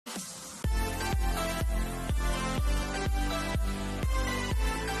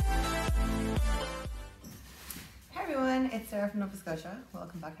Sarah from Nova Scotia.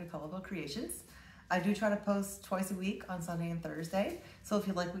 Welcome back to Colorful Creations. I do try to post twice a week on Sunday and Thursday. So if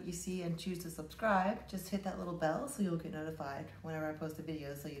you like what you see and choose to subscribe, just hit that little bell so you'll get notified whenever I post a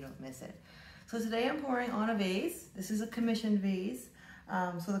video so you don't miss it. So today I'm pouring on a vase. This is a commissioned vase.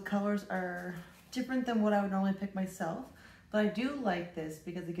 So the colors are different than what I would normally pick myself. But I do like this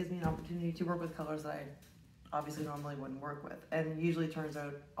because it gives me an opportunity to work with colors that I obviously normally wouldn't work with. And usually turns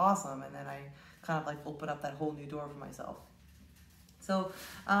out awesome. And then I kind of like open up that whole new door for myself. So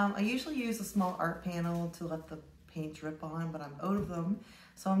I usually use a small art panel to let the paint drip on, but I'm out of them.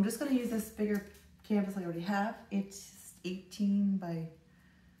 So I'm just gonna use this bigger canvas I already have. It's 18 by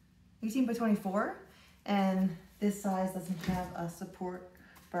 24. And this size doesn't have a support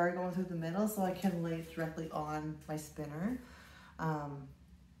bar going through the middle, so I can lay it directly on my spinner.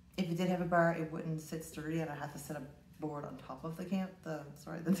 If it did have a bar, it wouldn't sit sturdy and I'd have to set a board on top of the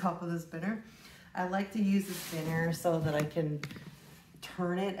top of the spinner. I like to use the spinner so that I can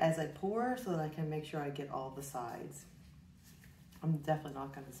turn it as I pour so that I can make sure I get all the sides. I'm definitely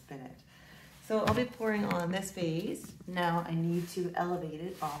not going to spin it. So I'll be pouring on this vase. Now I need to elevate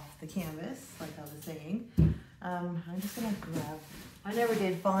it off the canvas, like I was saying. I'm just going to grab, I never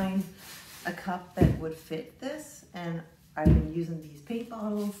did find a cup that would fit this, and I've been using these paint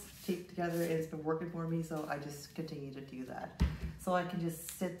bottles taped together and it's been working for me, so I just continue to do that. So I can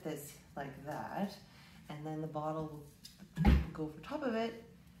just sit this like that, and then the bottle will go over top of it,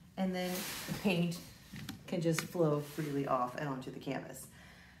 and then the paint can just flow freely off and onto the canvas.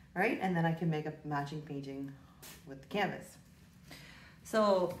 All right, and then I can make a matching painting with the canvas.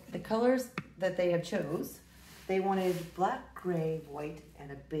 So the colors that they have chose, they wanted black, gray, white,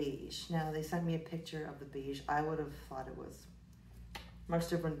 and a beige. Now they sent me a picture of the beige. I would have thought it was much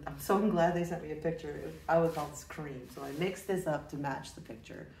different. I'm so glad they sent me a picture. I would call this cream. So I mixed this up to match the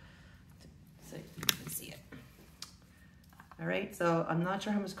picture so you can see it. All right, so I'm not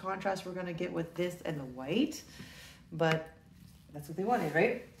sure how much contrast we're gonna get with this and the white, but that's what they wanted,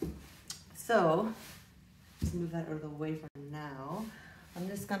 right? So just move that out of the way for now. I'm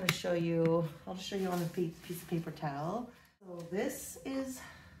just gonna show you, I'll just show you on a piece of paper towel. So this is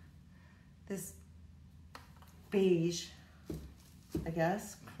this beige, I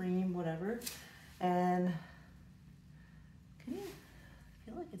guess, cream, whatever. And can you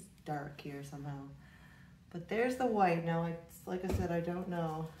feel like it's dark here somehow? But there's the white. Now, it's, like I said, I don't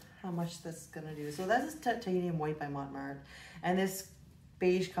know how much that's gonna do. So that's titanium white by Mont Marte. And this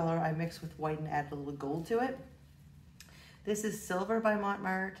beige color I mixed with white and added a little gold to it. This is silver by Mont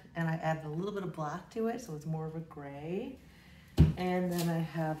Marte, and I added a little bit of black to it, so it's more of a gray. And then I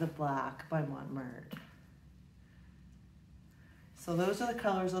have the black by Mont Marte. So those are the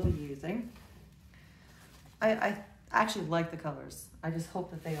colors I'll be using. I actually like the colors. I just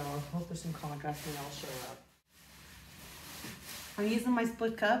hope that hope there's some contrast and they all show up. I'm using my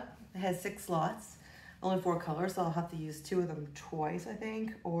split cup. It has 6 slots, only 4 colors, so I'll have to use 2 of them twice, I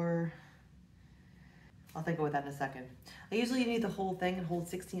think, or I'll think about that in a second. I usually need the whole thing and hold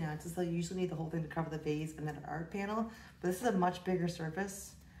 16 ounces, so I usually need the whole thing to cover the vase and then an art panel, but this is a much bigger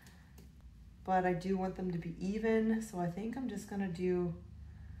surface. But I do want them to be even, so I think I'm just gonna do,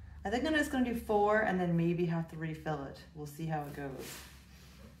 4 and then maybe have to refill it. We'll see how it goes.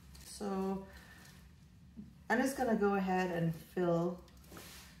 So I'm just gonna go ahead and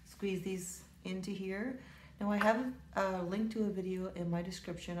squeeze these into here. Now I have a link to a video in my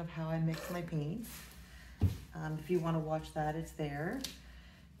description of how I mix my paints. If you wanna watch that, it's there.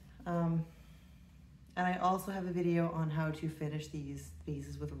 And I also have a video on how to finish these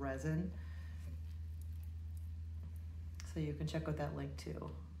vases with resin. So you can check out that link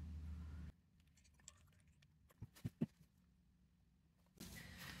too.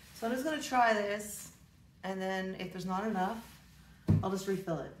 So I'm just gonna try this, and then if there's not enough, I'll just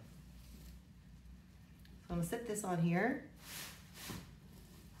refill it. So I'm gonna sit this on here.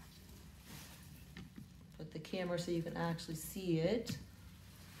 Put the camera so you can actually see it.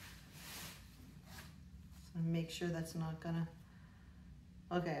 So make sure that's not gonna,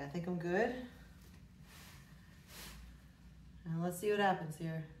 okay, I think I'm good. And let's see what happens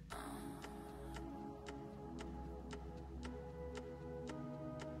here.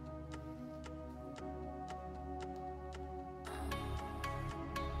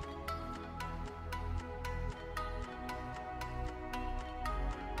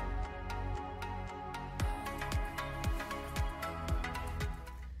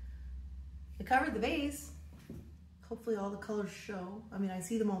 It covered the vase. Hopefully all the colors show. I mean, I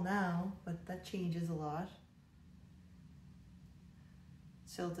see them all now, but that changes a lot.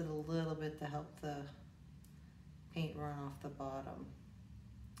 Tilted a little bit to help the paint run off the bottom.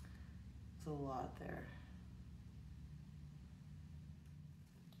 There's a lot there.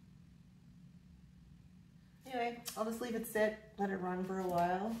 Anyway, I'll just leave it sit, let it run for a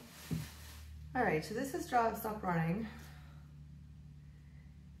while. All right, so this has stopped running.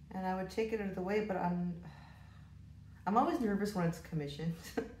 And I would take it out of the way, but I'm always nervous when it's commissioned.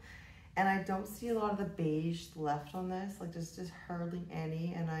 And I don't see a lot of the beige left on this, like there's just hardly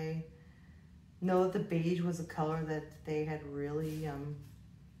any. And I know that the beige was a color that they had really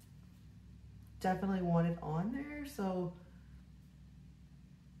definitely wanted on there. So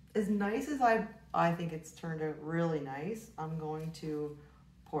as nice as I think it's turned out really nice, I'm going to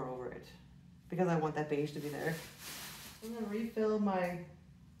pour over it because I want that beige to be there. I'm gonna refill my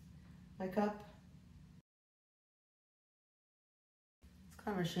cup. It's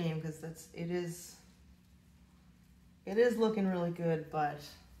kind of a shame because it is looking really good, but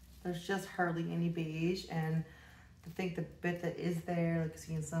there's just hardly any beige, and I think the bit that is there, like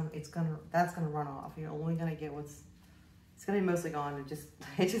seeing some, that's gonna run off. You're only gonna get it's gonna be mostly gone, and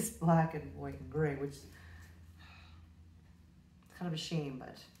it's just black and white and gray, which is kind of a shame,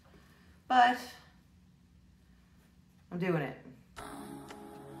 but I'm doing it.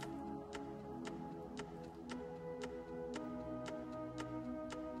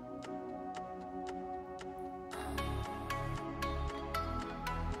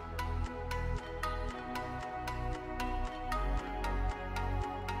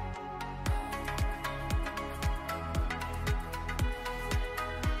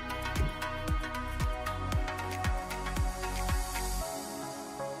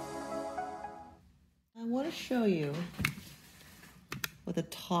 I want to show you what the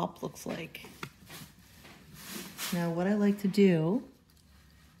top looks like. Now, what I like to do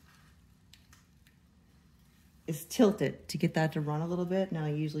is tilt it to get that to run a little bit. Now, I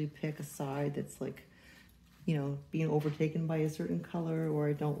usually pick a side that's like, you know, being overtaken by a certain color, or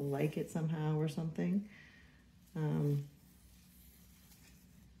I don't like it somehow or something. I'm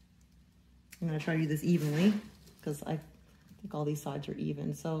going to try to do this evenly because I think all these sides are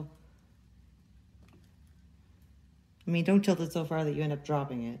even. So, I mean, don't tilt it so far that you end up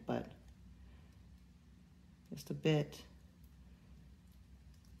dropping it, but just a bit.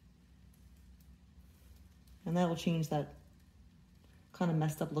 And that will change that kind of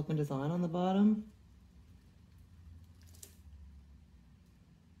messed up looking design on the bottom.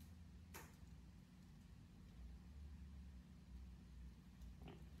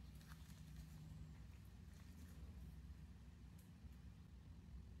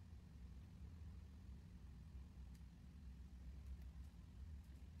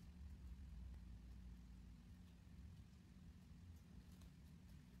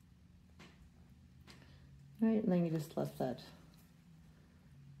 Right, and then you just let that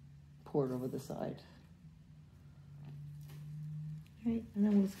pour it over the side. Right, and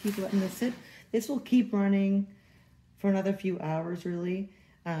then we'll just keep letting this sit. This will keep running for another few hours, really.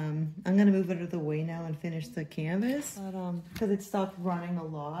 I'm gonna move it out of the way now and finish the canvas, because it stopped running a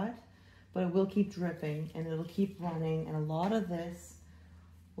lot, but it will keep dripping and it'll keep running, and a lot of this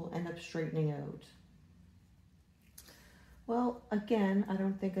will end up straightening out. Well, again, I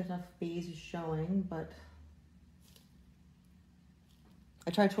don't think enough beige is showing, but I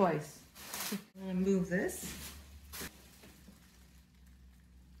tried twice. I'm gonna move this.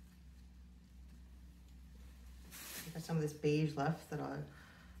 There's some of this beige left that I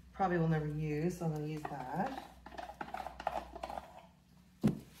probably will never use, so I'm gonna use that.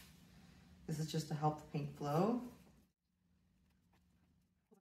 This is just to help the paint flow.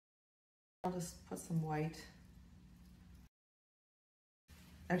 I'll just put some white.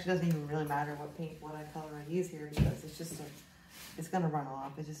 Actually, it doesn't even really matter what color I use here, because it's just it's gonna run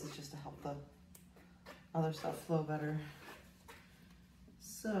off. It just is just to help the other stuff flow better.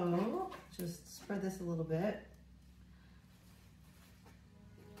 So just spread this a little bit.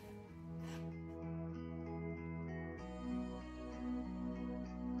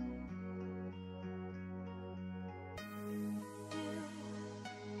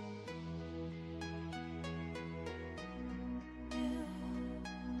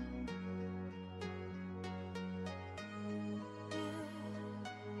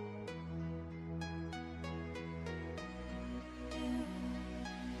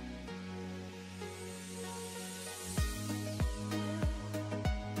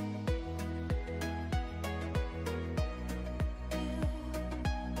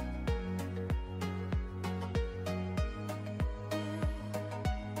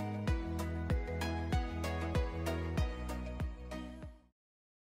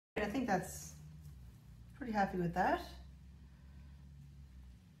 I think that's pretty happy with that.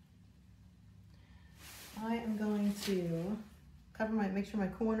 I am going to make sure my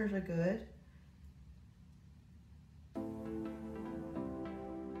corners are good.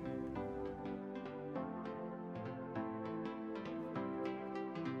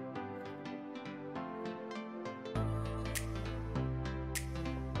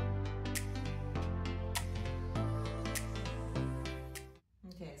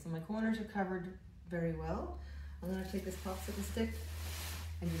 corners are covered very well. I'm gonna take this popsicle stick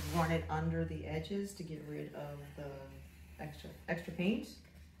and just run it under the edges to get rid of the extra paint.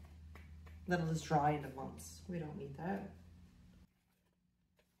 That'll just dry into lumps. We don't need that.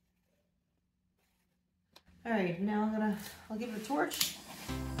 All right, now I'll give it a torch.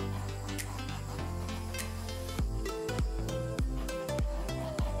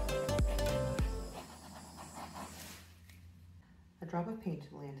 A drop of paint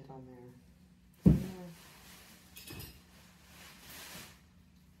landed on there.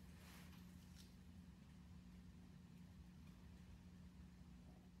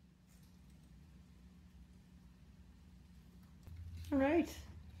 All right,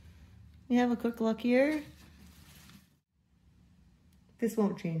 we have a quick look here. This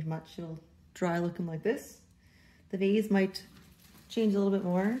won't change much. It'll dry looking like this. The vase might change a little bit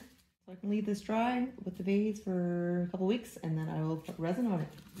more. So I can leave this dry with the vase for a couple weeks and then I will put resin on it.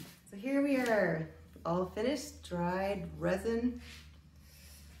 So here we are, all finished, dried resin.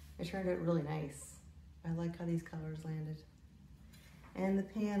 It turned out really nice. I like how these colors landed. And the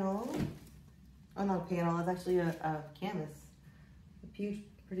panel, oh not a panel, it's actually a canvas. A huge,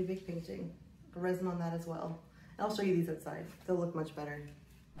 pretty big painting. Resin on that as well. I'll show you these outside. They'll look much better.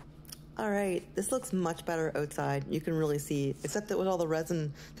 All right, this looks much better outside. You can really see, except that with all the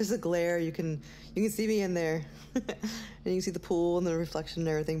resin, there's a glare. You can see me in there. And you can see the pool and the reflection and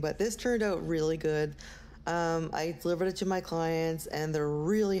everything, but this turned out really good. I delivered it to my clients and they're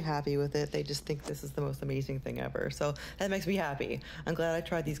really happy with it. They just think this is the most amazing thing ever. So that makes me happy. I'm glad I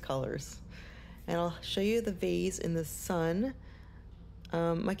tried these colors. And I'll show you the vase in the sun.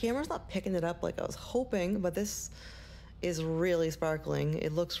 My camera's not picking it up like I was hoping, but this is really sparkling.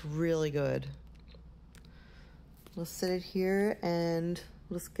 It looks really good. We'll set it here and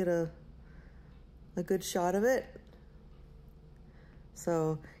let's get a good shot of it.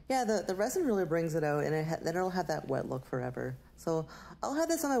 So yeah, the resin really brings it out, and then it'll have that wet look forever. So I'll have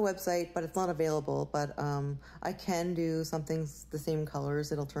this on my website, but it's not available. But I can do something the same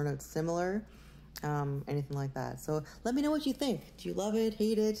colors. It'll turn out similar. Anything like that. So let me know what you think. Do you love it,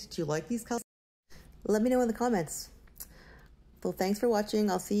 hate it? Do you like these colors? Let me know in the comments. Well, thanks for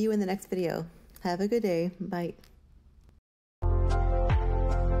watching. I'll see you in the next video. Have a good day. Bye.